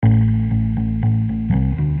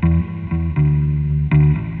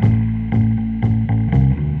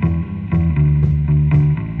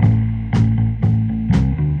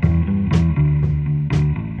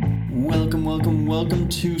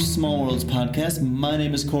podcast. My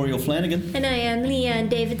name is Corey O'Flanagan. And I am Leanne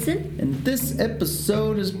Davidson. And this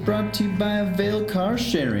episode is brought to you by Avail Car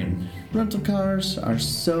Sharing. Rental cars are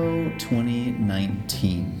so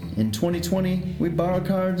 2019. In 2020, we borrow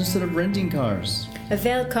cars instead of renting cars.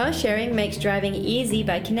 Avail Car Sharing makes driving easy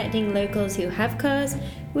by connecting locals who have cars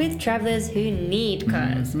with travelers who need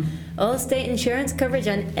cars. All state insurance coverage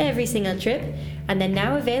on every single trip, and they're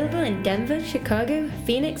now available in Denver, Chicago,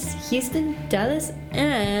 Phoenix, Houston, Dallas,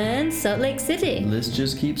 and Salt Lake City. The list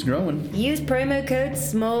just keeps growing. Use promo code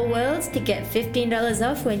SMALLWORLDS to get $15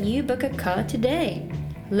 off when you book a car today.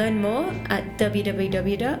 Learn more at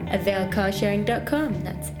www.availcarsharing.com.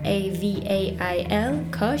 That's AVAIL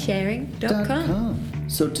carsharing.com.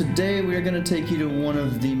 So today we are going to take you to one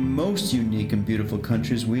of the most unique and beautiful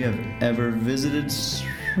countries we have ever visited,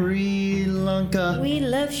 Sri Lanka. We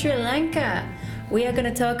love Sri Lanka. We are going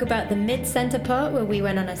to talk about the mid-center part where we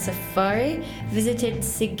went on a safari, visited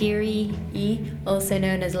Sigiri, also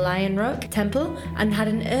known as Lion Rock Temple, and had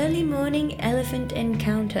an early morning elephant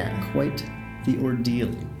encounter. Quite the ordeal.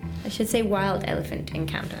 I should say wild elephant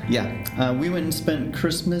encounter. Yeah. We went and spent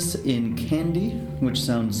Christmas in Kandy, which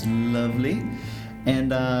sounds lovely.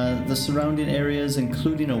 And the surrounding areas,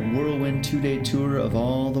 including a whirlwind 2-day tour of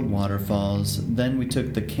all the waterfalls. Then we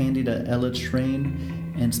took the Kandy to Ella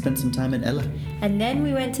train and spent some time in Ella. And then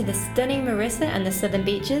we went to the stunning Marissa and the southern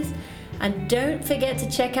beaches. And don't forget to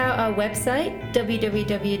check out our website,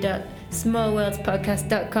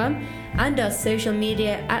 www.smallworldspodcast.com, and our social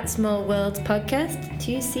media at Small Worlds Podcast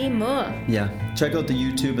to see more. Yeah, check out the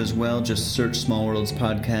YouTube as well. Just search Small Worlds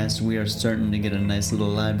Podcast. We are starting to get a nice little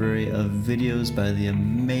library of videos by the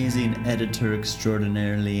amazing editor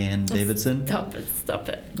extraordinaire Leanne Davidson. Stop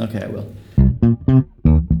it. Okay, I will.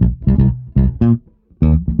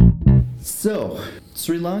 So,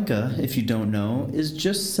 Sri Lanka, if you don't know, is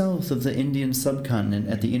just south of the Indian subcontinent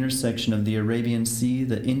at the intersection of the Arabian Sea,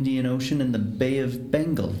 the Indian Ocean, and the Bay of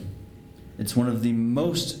Bengal. It's one of the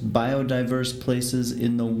most biodiverse places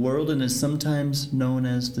in the world and is sometimes known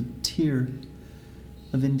as the Tear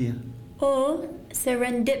of India. Or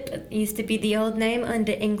Serendip used to be the old name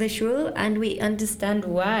under English rule, and we understand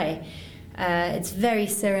why. It's very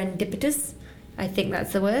serendipitous, I think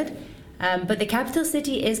that's the word. But the capital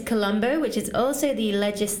city is Colombo, which is also the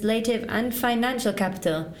legislative and financial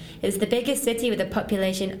capital. It's the biggest city with a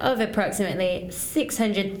population of approximately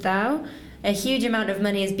 600,000. A huge amount of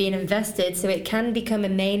money is being invested, so it can become a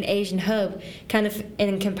main Asian hub, kind of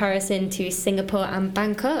in comparison to Singapore and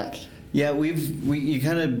Bangkok. Yeah, you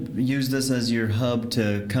kind of use this as your hub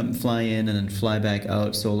to come fly in and then fly back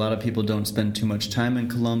out, so a lot of people don't spend too much time in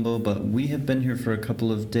Colombo, but we have been here for a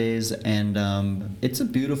couple of days, and it's a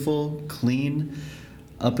beautiful, clean,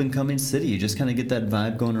 up-and-coming city. You just kind of get that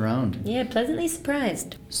vibe going around. Yeah, pleasantly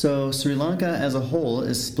surprised. So Sri Lanka as a whole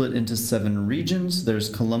is split into 7 regions. There's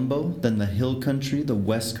Colombo, then the hill country, the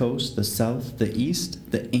west coast, the south, the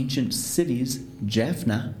east, the ancient cities,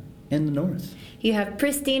 Jaffna, and the north. You have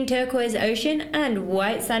pristine turquoise ocean and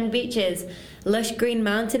white sand beaches, lush green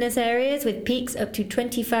mountainous areas with peaks up to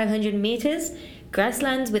 2,500 meters,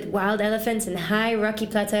 grasslands with wild elephants and high rocky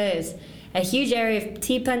plateaus, a huge area of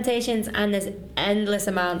tea plantations, and there's endless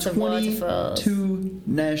amounts of waterfalls. 22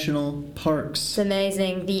 national parks. It's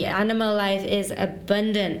amazing. The animal life is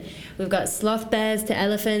abundant. We've got sloth bears to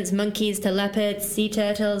elephants, monkeys to leopards, sea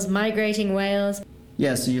turtles, migrating whales.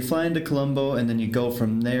 Yeah, so you fly into Colombo and then you go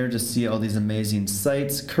from there to see all these amazing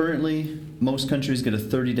sights. Currently, most countries get a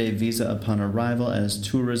 30-day visa upon arrival as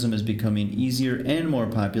tourism is becoming easier and more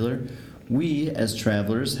popular. We, as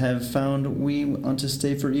travelers, have found we want to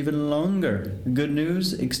stay for even longer. Good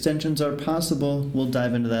news, extensions are possible. We'll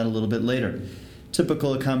dive into that a little bit later.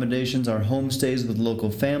 Typical accommodations are homestays with local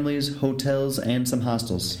families, hotels, and some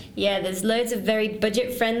hostels. Yeah, there's loads of very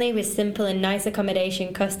budget-friendly with simple and nice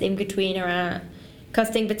accommodation costing between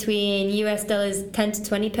US dollars 10 to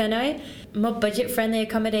 20 per night. More budget-friendly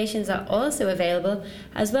accommodations are also available,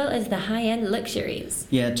 as well as the high-end luxuries.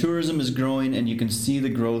 Yeah, tourism is growing, and you can see the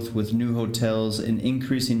growth with new hotels and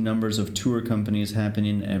increasing numbers of tour companies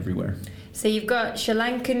happening everywhere. So you've got Sri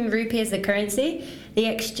Lankan rupee as the currency. The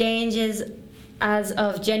exchange is, as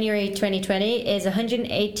of January 2020, is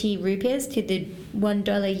 180 rupees to the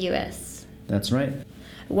 $1 US. That's right.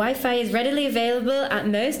 Wi-Fi is readily available at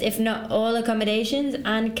most, if not all, accommodations,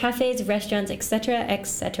 and cafes, restaurants, etc.,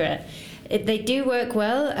 etc. They do work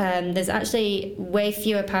well. There's actually way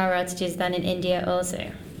fewer power outages than in India also.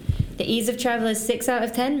 The ease of travel is 6 out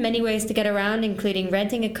of 10. Many ways to get around, including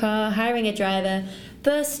renting a car, hiring a driver,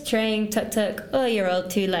 bus, train, tuk-tuk, or your old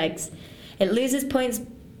 2 legs. It loses points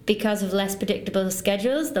because of less predictable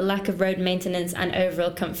schedules, the lack of road maintenance, and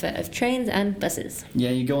overall comfort of trains and buses. Yeah,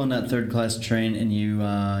 you go on that third-class train and you're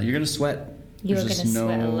going to sweat. You're There's going to just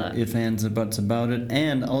sweat a no lot. ifs, ands, or buts about it.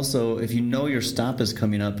 And also, if you know your stop is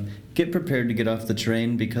coming up, get prepared to get off the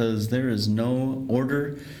train because there is no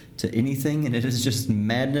order to anything, and it is just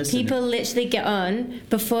madness. People literally get on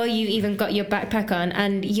before you even got your backpack on,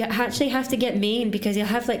 and you actually have to get mean because you'll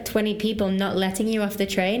have like 20 people not letting you off the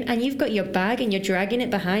train, and you've got your bag and you're dragging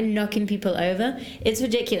it behind, knocking people over. It's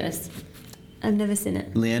ridiculous. I've never seen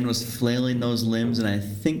it. Leanne was flailing those limbs, and I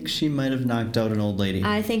think she might have knocked out an old lady.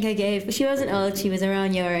 I think she wasn't old, she was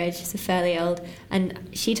around your age, so fairly old, and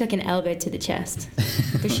she took an elbow to the chest.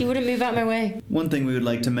 But she wouldn't move out my way. One thing we would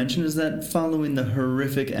like to mention is that following the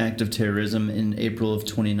horrific act of terrorism in April of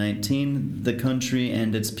 2019, the country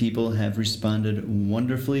and its people have responded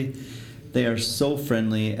wonderfully. They are so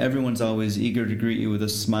friendly. Everyone's always eager to greet you with a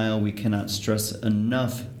smile. We cannot stress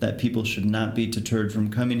enough that people should not be deterred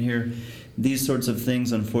from coming here. These sorts of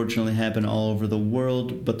things unfortunately happen all over the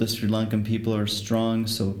world, but the Sri Lankan people are strong,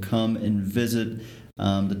 so come and visit.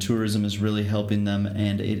 The tourism is really helping them,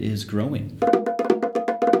 and it is growing.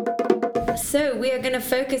 So we are going to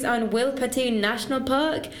focus on Wilpattu National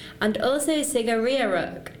Park and also Sigiriya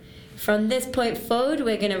Rock. From this point forward,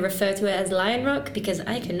 we're going to refer to it as Lion Rock because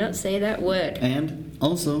I cannot say that word. And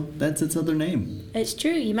also, that's its other name. It's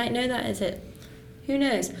true, you might know that, is it? Who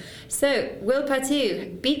knows? So,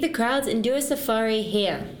 Wilpattu, beat the crowds and do a safari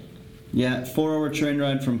here. Yeah, 4-hour train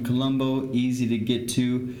ride from Colombo, easy to get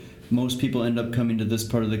to. Most people end up coming to this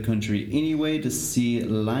part of the country anyway to see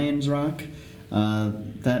Lions Rock.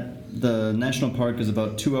 The national park is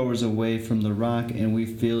about 2 hours away from the rock, and we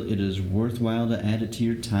feel it is worthwhile to add it to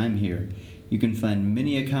your time here. You can find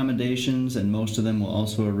many accommodations, and most of them will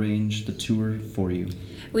also arrange the tour for you.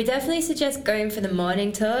 We definitely suggest going for the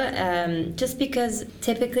morning tour, just because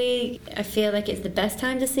typically I feel like it's the best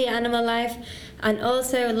time to see animal life, and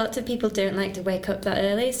also lots of people don't like to wake up that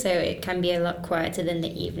early, so it can be a lot quieter than the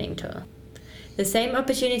evening tour. The same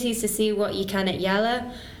opportunities to see what you can at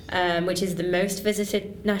Yala, which is the most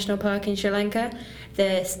visited national park in Sri Lanka.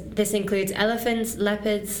 This includes elephants,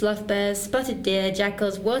 leopards, sloth bears, spotted deer,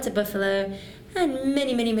 jackals, water buffalo, and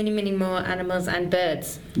many, many, many, many more animals and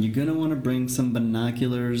birds. You're going to want to bring some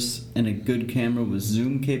binoculars and a good camera with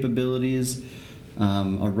zoom capabilities,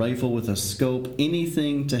 a rifle with a scope,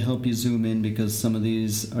 anything to help you zoom in because some of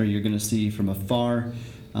these you're going to see from afar,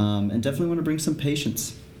 and definitely want to bring some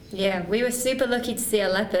patience. Yeah, we were super lucky to see a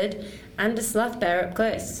leopard and a sloth bear up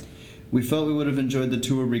close. We felt we would have enjoyed the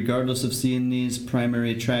tour regardless of seeing these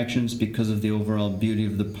primary attractions because of the overall beauty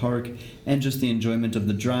of the park and just the enjoyment of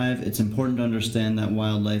the drive. It's important to understand that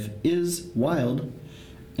wildlife is wild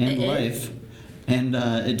and life, and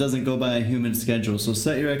it doesn't go by a human schedule. So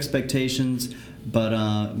set your expectations,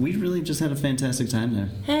 but we really just had a fantastic time there.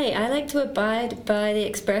 Hey, I like to abide by the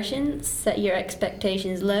expression, set your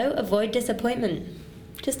expectations low, avoid disappointment.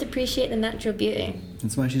 Just appreciate the natural beauty.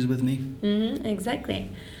 That's why she's with me.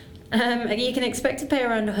 Exactly. You can expect to pay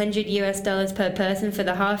around $100 per person for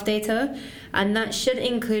the half-day tour, and that should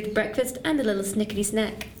include breakfast and a little snickety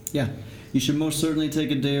snack. Yeah, you should most certainly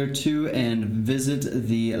take a day or two and visit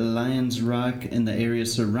the Lions Rock and the area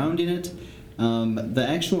surrounding it. The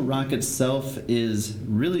actual rock itself is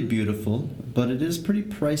really beautiful, but it is pretty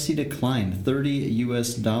pricey to climb,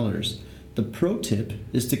 $30. The pro tip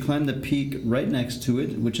is to climb the peak right next to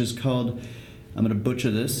it, which is called, I'm going to butcher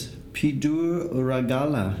this,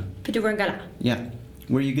 Pidurangala. Pidurangala. Yeah,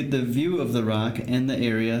 where you get the view of the rock and the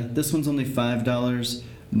area. This one's only $5.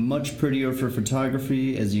 Much prettier for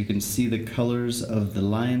photography, as you can see the colors of the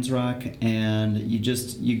Lions Rock, and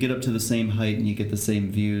you get up to the same height and you get the same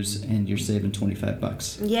views, and you're saving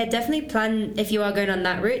 $25. Yeah, definitely plan, if you are going on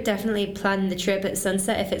that route, definitely plan the trip at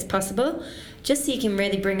sunset if it's possible, just so you can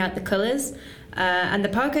really bring out the colours. And the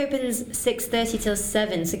park opens 6:30 till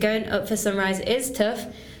 7, so going up for sunrise is tough,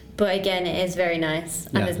 but again, it is very nice,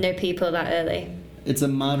 and there's no people that early. It's a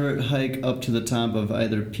moderate hike up to the top of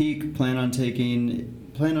either peak. Plan on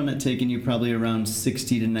it taking you probably around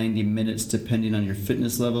 60 to 90 minutes depending on your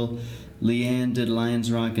fitness level. Leanne did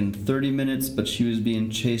Lions Rock in 30 minutes, but she was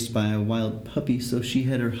being chased by a wild puppy, so she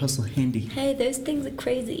had her hustle handy. Hey, those things are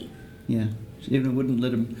crazy. Yeah, she wouldn't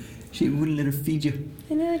let her feed you.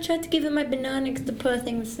 I know, I tried to give her my banana because the poor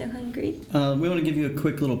thing was so hungry. We want to give you a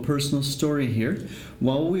quick little personal story here.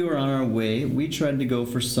 While we were on our way, we tried to go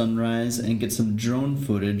for sunrise and get some drone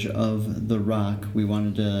footage of the rock. We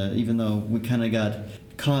wanted to, even though we kind of got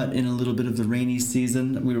caught in a little bit of the rainy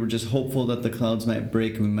season, we were just hopeful that the clouds might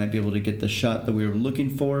break and we might be able to get the shot that we were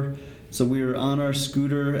looking for. So we were on our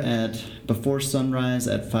scooter before sunrise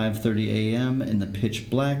at 5:30 a.m. in the pitch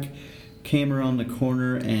black, came around the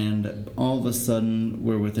corner, and all of a sudden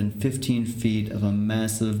we're within 15 feet of a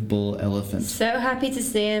massive bull elephant. So happy to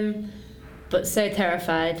see him, but so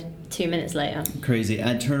terrified 2 minutes later. Crazy.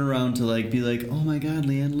 I turn around to be like, oh my God,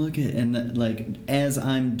 Leanne, look it. And as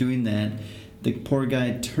I'm doing that, the poor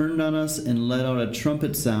guy turned on us and let out a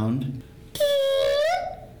trumpet sound.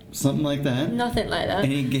 Something like that. Nothing like that.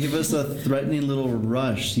 And he gave us a threatening little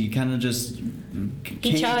rush. He kind of just...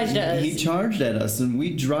 He charged at us. He charged at us, and we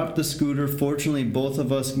dropped the scooter. Fortunately, both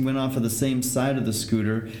of us went off of the same side of the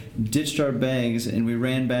scooter, ditched our bags, and we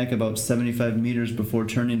ran back about 75 meters before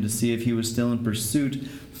turning to see if he was still in pursuit.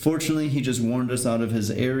 Fortunately, he just warned us out of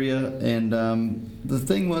his area, and the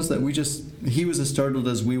thing was that he was as startled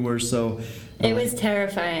as we were, so... It was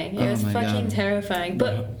terrifying. It was fucking terrifying,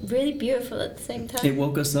 but really beautiful at the same time. It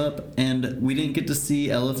woke us up, and we didn't get to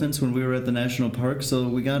see elephants when we were at the national park, so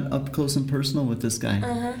we got up close and personal with this guy.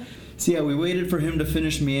 Uh-huh. So yeah, we waited for him to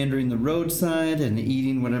finish meandering the roadside and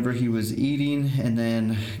eating whatever he was eating, and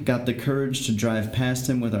then got the courage to drive past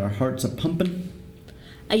him with our hearts a-pumping.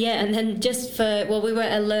 Yeah, and then we were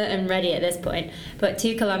alert and ready at this point, but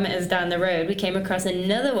 2 kilometers down the road, we came across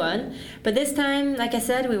another one, but this time, like I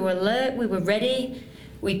said, we were alert, we were ready,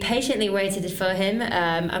 we patiently waited for him,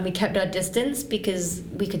 and we kept our distance because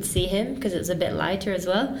we could see him, because it was a bit lighter as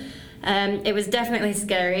well. It was definitely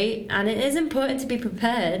scary, and it is important to be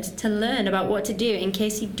prepared to learn about what to do in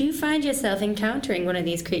case you do find yourself encountering one of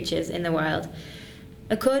these creatures in the wild.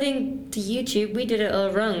 According to YouTube, we did it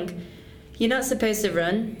all wrong. You're not supposed to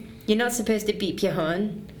run. You're not supposed to beep your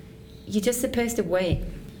horn. You're just supposed to wait.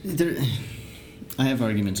 I have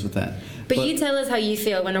arguments with that. But you tell us how you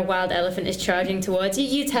feel when a wild elephant is charging towards you.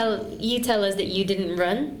 You tell us that you didn't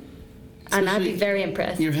run, and I'd be very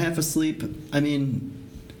impressed. You're half asleep. I mean,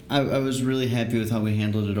 I was really happy with how we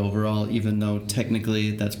handled it overall, even though technically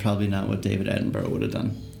that's probably not what David Attenborough would have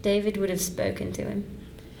done. David would have spoken to him.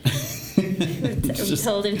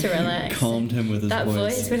 Told him to relax. Calmed him with his voice. That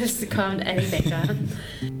voice would have calmed anything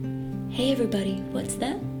down. Hey everybody, what's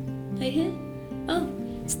that I hear? Oh,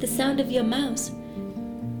 it's the sound of your mouse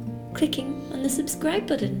clicking on the subscribe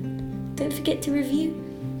button. Don't forget to review.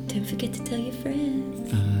 Don't forget to tell your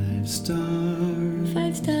friends. 5 stars.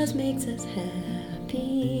 5 stars makes us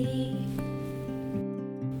happy.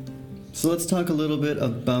 So let's talk a little bit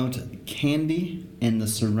about Kandy and the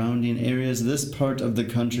surrounding areas. This part of the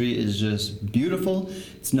country is just beautiful.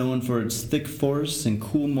 It's known for its thick forests and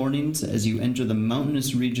cool mornings as you enter the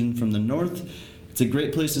mountainous region from the north. It's a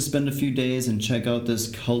great place to spend a few days and check out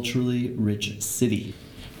this culturally rich city.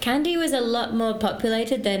 Kandy was a lot more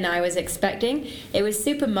populated than I was expecting. It was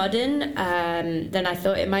super modern than I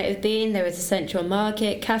thought it might have been. There was a central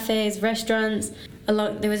market, cafes, restaurants.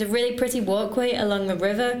 There was a really pretty walkway along the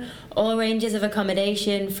river, all ranges of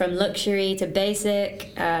accommodation from luxury to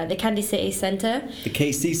basic, the Kandy City Centre. The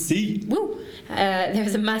KCC. Woo! There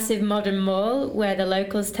was a massive modern mall where the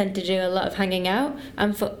locals tend to do a lot of hanging out.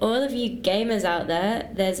 And for all of you gamers out there,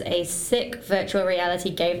 there's a sick virtual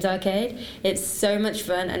reality games arcade. It's so much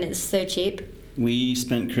fun and it's so cheap. We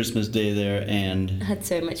spent Christmas Day there and... had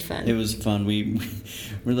so much fun. It was fun. We're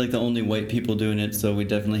like the only white people doing it, so we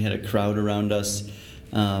definitely had a crowd around us.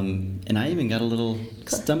 And I even got a little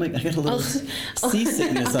stomach... I got a little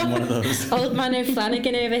seasickness on one of those. Old man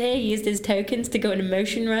O'Flanagan over here used his tokens to go on a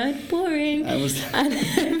motion ride. Boring.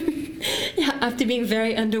 After being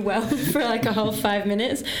very underwhelmed for like a whole 5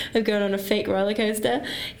 minutes of going on a fake roller coaster,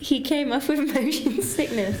 he came off with motion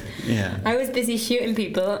sickness. Yeah. I was busy shooting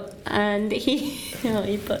people, and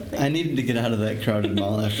I needed to get out of that crowded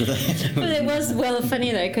mall after that. But it was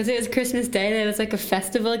funny though, because it was Christmas Day. There was like a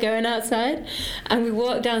festival going outside, and we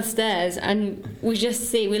walked downstairs, and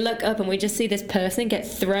we look up, and we just see this person get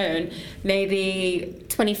thrown maybe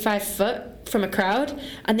 25 foot from a crowd,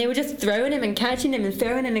 and they were just throwing him and catching him and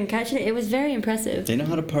throwing him and catching him. It was very impressive. They know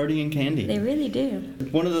how to party in Kandy. They really do.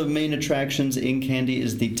 One of the main attractions in Kandy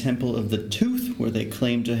is the Temple of the Tooth, where they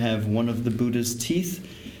claim to have one of the Buddha's teeth.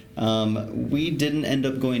 We didn't end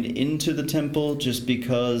up going into the temple just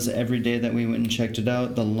because every day that we went and checked it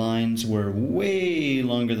out, the lines were way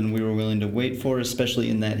longer than we were willing to wait for, especially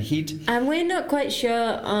in that heat. And we're not quite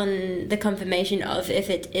sure on the confirmation of if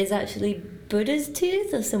it is actually Buddha's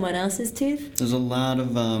tooth or someone else's tooth. There's a lot of,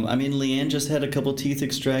 Leanne just had a couple teeth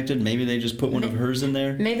extracted. Maybe they just put one of hers in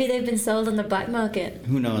there. Maybe they've been sold on the black market.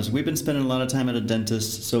 Who knows? We've been spending a lot of time at a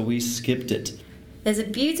dentist, so we skipped it. There's a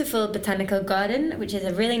beautiful botanical garden, which is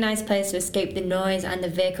a really nice place to escape the noise and the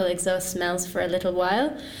vehicle exhaust smells for a little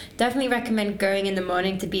while. Definitely recommend going in the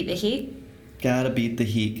morning to beat the heat. Gotta beat the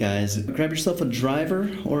heat, guys. Grab yourself a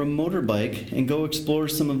driver or a motorbike and go explore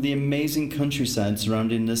some of the amazing countryside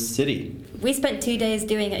surrounding this city. We spent 2 days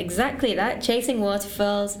doing exactly that, chasing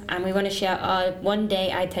waterfalls, and we want to share our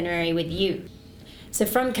one-day itinerary with you. So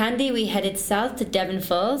from Kandy, we headed south to Devon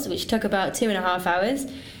Falls, which took about 2.5 hours.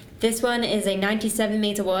 This one is a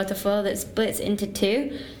 97-meter waterfall that splits into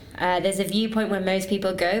two. There's a viewpoint where most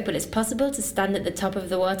people go, but it's possible to stand at the top of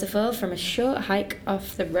the waterfall from a short hike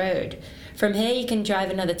off the road. From here, you can drive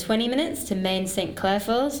another 20 minutes to main St. Clair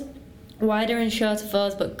Falls. Wider and shorter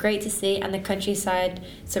falls, but great to see, and the countryside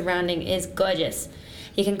surrounding is gorgeous.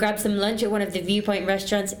 You can grab some lunch at one of the viewpoint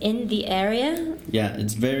restaurants in the area. Yeah,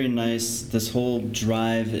 it's very nice. This whole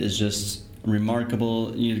drive is just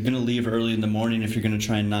remarkable. You're going to leave early in the morning if you're going to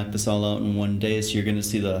try and knock this all out in one day, so you're going to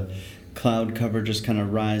see the cloud cover just kind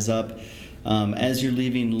of rise up. As you're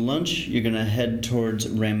leaving lunch, you're going to head towards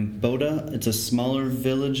Ramboda. It's a smaller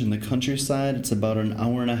village in the countryside. It's about an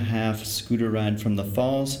hour-and-a-half scooter ride from the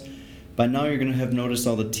falls. By now, you're going to have noticed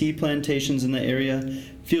all the tea plantations in the area.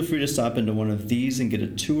 Feel free to stop into one of these and get a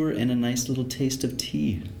tour and a nice little taste of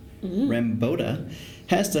tea. Ramboda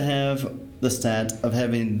has to have the stat of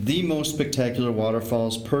having the most spectacular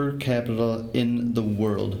waterfalls per capita in the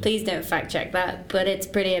world. Please don't fact check that, but it's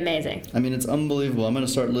pretty amazing. I mean, it's unbelievable. I'm going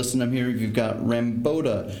to start listing them here. You've got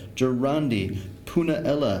Ramboda, Jarandi,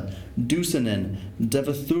 Punaella, Dusanin,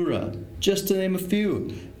 Devathura, just to name a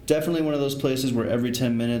few. Definitely one of those places where every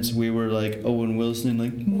 10 minutes we were like Owen Wilson,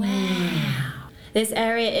 like, wow. This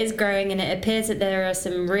area is growing, and it appears that there are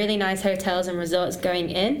some really nice hotels and resorts going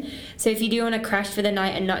in. So if you do want to crash for the night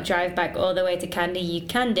and not drive back all the way to Kandy, you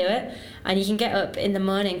can do it. And you can get up in the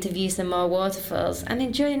morning to view some more waterfalls and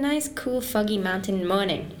enjoy a nice, cool, foggy mountain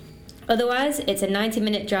morning. Otherwise, it's a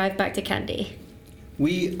 90-minute drive back to Kandy.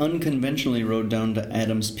 We unconventionally rode down to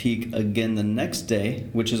Adams Peak again the next day,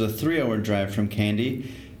 which is a 3-hour drive from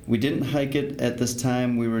Kandy. We didn't hike it at this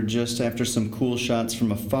time. We were just after some cool shots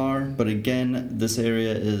from afar. But again, this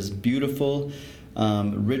area is beautiful,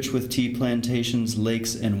 rich with tea plantations,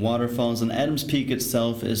 lakes, and waterfalls. And Adams Peak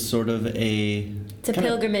itself is sort of a... It's a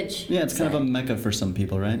pilgrimage. It's kind of a mecca for some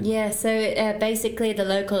people, right? Yeah, so basically the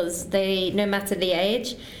locals, they, no matter the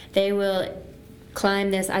age, they will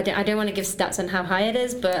climb this. I don't want to give stats on how high it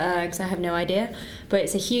is, but because I have no idea. But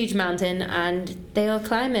it's a huge mountain, and they all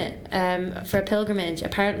climb it for a pilgrimage.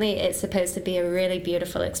 Apparently, it's supposed to be a really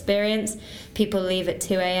beautiful experience. People leave at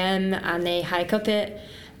 2 a.m. and they hike up it.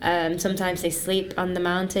 Sometimes they sleep on the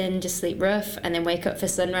mountain, just sleep rough, and then wake up for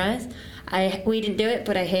sunrise. We didn't do it,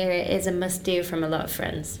 but I hear it is a must-do from a lot of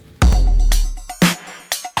friends.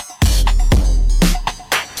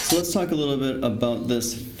 So let's talk a little bit about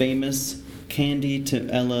this famous Kandy to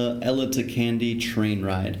Ella, Ella to Kandy train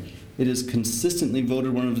ride. It is consistently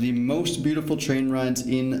voted one of the most beautiful train rides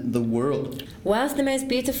in the world. Whilst the most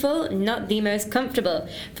beautiful, not the most comfortable.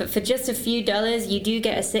 But for just a few dollars, you do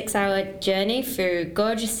get a 6-hour journey through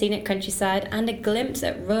gorgeous scenic countryside and a glimpse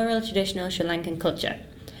at rural traditional Sri Lankan culture.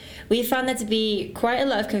 We found there to be quite a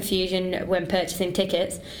lot of confusion when purchasing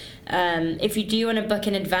tickets. If you do want to book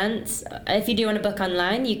in advance, if you do want to book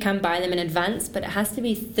online, you can buy them in advance, but it has to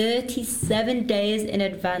be 37 days in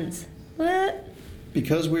advance. What?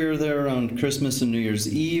 Because we were there around Christmas and New Year's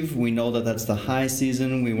Eve, we know that that's the high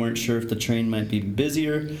season. We weren't sure if the train might be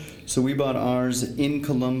busier, so we bought ours in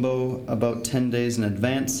Colombo about 10 days in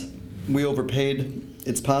advance. We overpaid.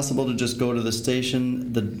 It's possible to just go to the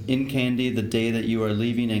station in Kandy the day that you are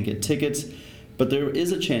leaving and get tickets, but there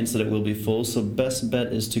is a chance that it will be full, so best bet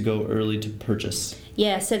is to go early to purchase.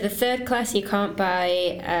 Yeah, so the third class you can't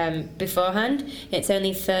buy beforehand. It's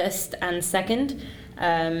only first and second.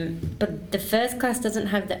 But the first class doesn't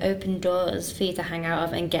have the open doors for you to hang out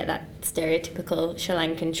of and get that stereotypical Sri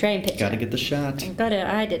Lankan train picture. Gotta get the shot. Got it,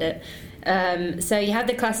 I did it. So you have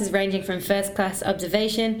the classes ranging from first class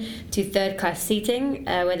observation to third class seating,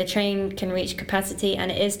 where the train can reach capacity,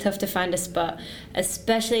 and it is tough to find a spot,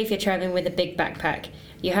 especially if you're traveling with a big backpack.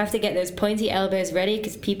 You have to get those pointy elbows ready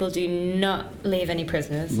because people do not leave any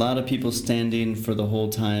prisoners. A lot of people standing for the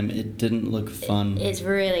whole time. It didn't look fun. It's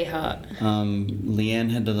really hot.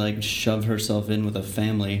 Leanne had to shove herself in with a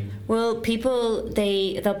family. Well, people,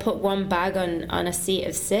 they'll put one bag on a seat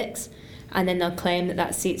of 6, and then they'll claim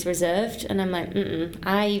that seat's reserved. And I'm like,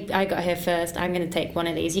 I got here first. I'm going to take one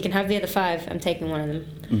of these. You can have the other 5. I'm taking one of them.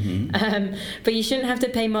 Mm-hmm. But you shouldn't have to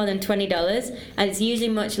pay more than $20, and it's usually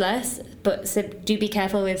much less. But so do be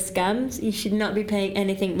careful with scams. You should not be paying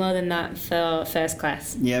anything more than that for first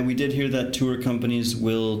class. Yeah, we did hear that tour companies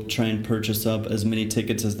will try and purchase up as many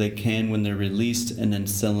tickets as they can when they're released and then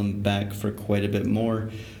sell them back for quite a bit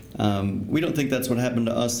more. We don't think that's what happened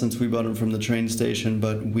to us since we bought them from the train station,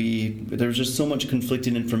 but there was just so much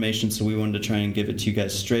conflicting information, so we wanted to try and give it to you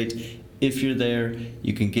guys straight. If you're there,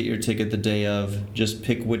 you can get your ticket the day of. Just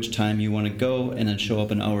pick which time you want to go, and then show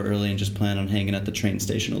up an hour early and just plan on hanging at the train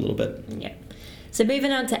station a little bit. Yeah. So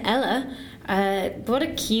moving on to Ella, what a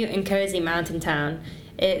cute and cozy mountain town.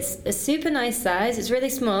 It's a super nice size. It's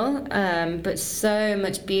really small, but so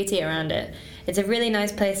much beauty around it. It's a really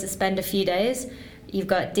nice place to spend a few days. You've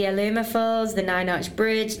got Dialuma Falls, the Nine Arch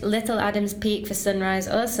Bridge, Little Adams Peak for sunrise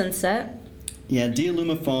or sunset. Yeah,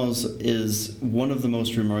 Dialuma Falls is one of the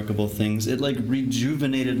most remarkable things. It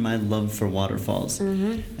rejuvenated my love for waterfalls.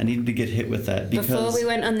 I needed to get hit with that because before we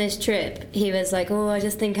went on this trip, he was like, "Oh, I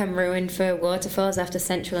just think I'm ruined for waterfalls after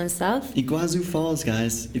Central and South." Iguazu Falls,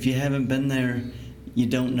 guys. If you haven't been there, you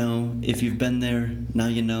don't know. If you've been there, now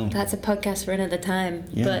you know. That's a podcast for another time.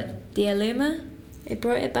 Yeah. But Dialuma, it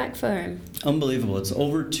brought it back for him. Unbelievable. It's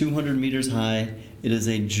over 200 meters high. It is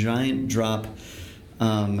a giant drop.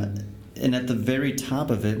 And at the very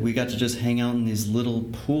top of it, we got to just hang out in these little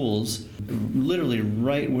pools, literally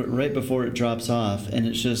right before it drops off. And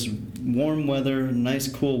it's just warm weather, nice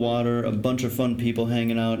cool water, a bunch of fun people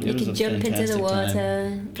hanging out. You can jump into the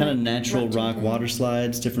water. Kind of natural rock water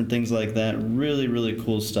slides, different things like that. Really, really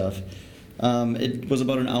cool stuff. It was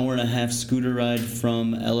about an hour and a half scooter ride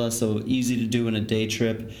from Ella, so easy to do in a day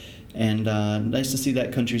trip. And nice to see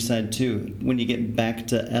that countryside too. When you get back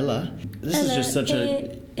to Ella, this is just such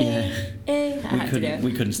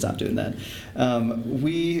we couldn't stop doing that.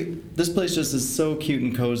 This place just is so cute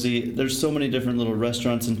and cozy. There's so many different little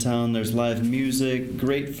restaurants in town. There's live music,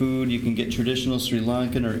 great food. You can get traditional Sri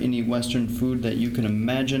Lankan or any Western food that you can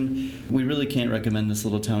imagine. We really can't recommend this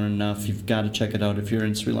little town enough. You've got to check it out if you're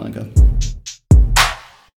in Sri Lanka.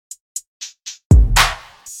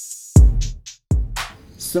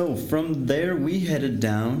 So from there, we headed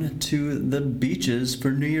down to the beaches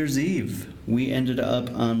for New Year's Eve. We ended up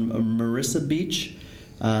on Marissa Beach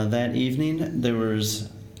that evening. There was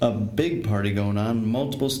a big party going on,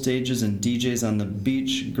 multiple stages and DJs on the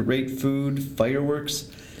beach, great food, fireworks.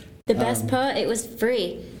 The best part, it was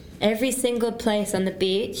free. Every single place on the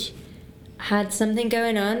beach had something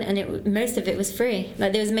going on, and most of it was free.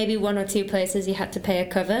 There was maybe one or two places you had to pay a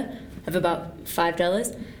cover of about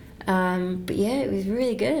 $5. But yeah, it was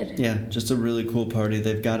really good. Yeah, just a really cool party.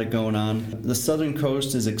 They've got it going on. The southern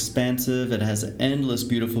coast is expansive. It has endless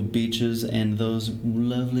beautiful beaches and those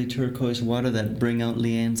lovely turquoise water that bring out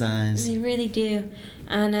Leanne's eyes. They really do.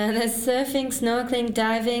 And there's surfing, snorkeling,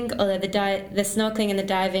 diving, although the snorkeling and the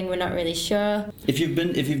diving we're not really sure. If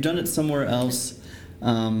you've done it somewhere else,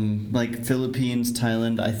 like Philippines,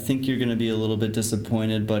 Thailand, I think you're going to be a little bit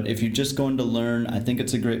disappointed. But if you're just going to learn, I think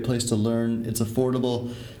it's a great place to learn. It's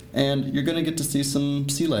affordable. And you're going to get to see some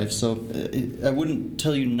sea life. So I wouldn't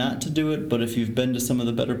tell you not to do it, but if you've been to some of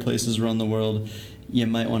the better places around the world, you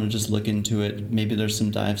might want to just look into it. Maybe there's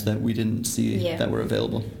some dives that we didn't see that were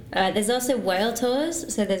available. There's also whale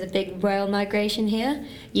tours, so there's a big whale migration here.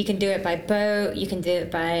 You can do it by boat, you can do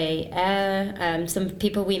it by air. Some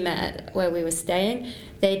people we met where we were staying,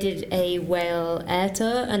 they did a whale air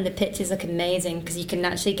tour, and the pictures look amazing because you can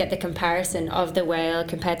actually get the comparison of the whale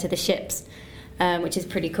compared to the ships. Which is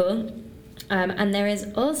pretty cool. And there is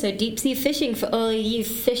also deep sea fishing for all of you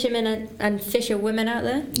fishermen and fisherwomen out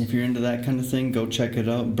there. If you're into that kind of thing, go check it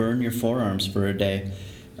out. Burn your forearms for a day.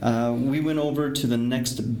 We went over to the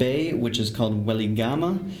next bay, which is called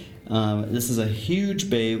Weligama. This is a huge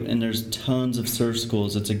bay, and there's tons of surf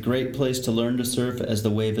schools. It's a great place to learn to surf, as the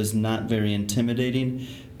wave is not very intimidating,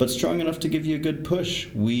 but strong enough to give you a good push.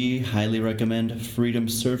 We highly recommend Freedom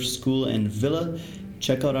Surf School and Villa.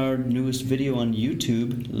 Check out our newest video on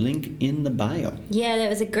YouTube, link in the bio. Yeah, that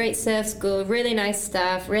was a great surf school, really nice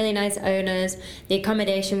staff, really nice owners. The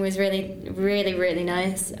accommodation was really, really, really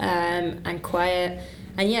nice and quiet.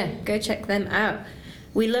 And yeah, go check them out.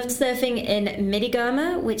 We loved surfing in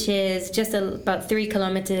Midigama, which is just about 3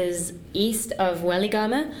 kilometers east of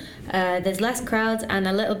Weligama. There's less crowds and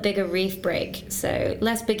a little bigger reef break. So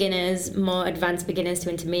less beginners, more advanced beginners to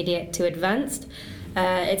intermediate to advanced.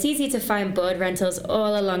 It's easy to find board rentals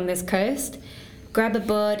all along this coast. Grab a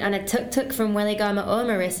board and a tuk-tuk from Weligama or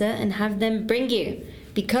Marissa and have them bring you,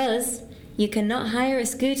 because you cannot hire a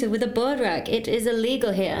scooter with a board rack. It is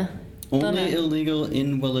illegal here. Only illegal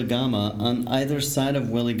in Weligama. On either side of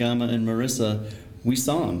Weligama and Marissa, we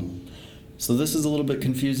saw them. So this is a little bit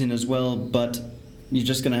confusing as well, but you're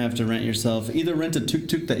just going to have to rent yourself. Either rent a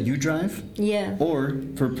tuk-tuk that you drive, or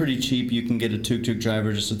for pretty cheap, you can get a tuk-tuk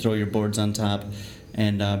driver just to throw your boards on top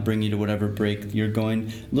and bring you to whatever break you're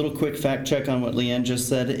going. Little quick fact check on what Leanne just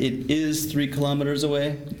said. It is 3 kilometers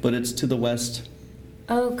away, but it's to the west.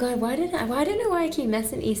 Oh God, why don't know why I keep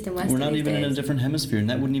messing east and west? We're not these even in a days. different hemisphere, and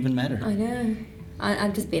that wouldn't even matter. I know.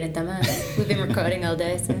 I'm just being a dumbass. We've been recording all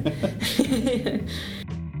day, so.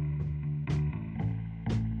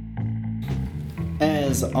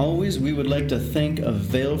 As always, we would like to thank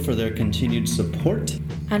Avail for their continued support.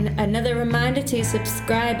 And another reminder to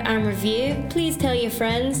subscribe and review. Please tell your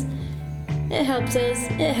friends. It helps us,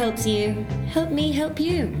 it helps you. Help me help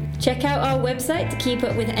you. Check out our website to keep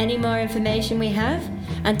up with any more information we have.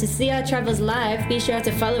 And to see our travels live, be sure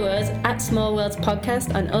to follow us at Small Worlds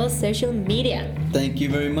Podcast on all social media. Thank you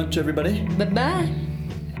very much, everybody. Bye-bye.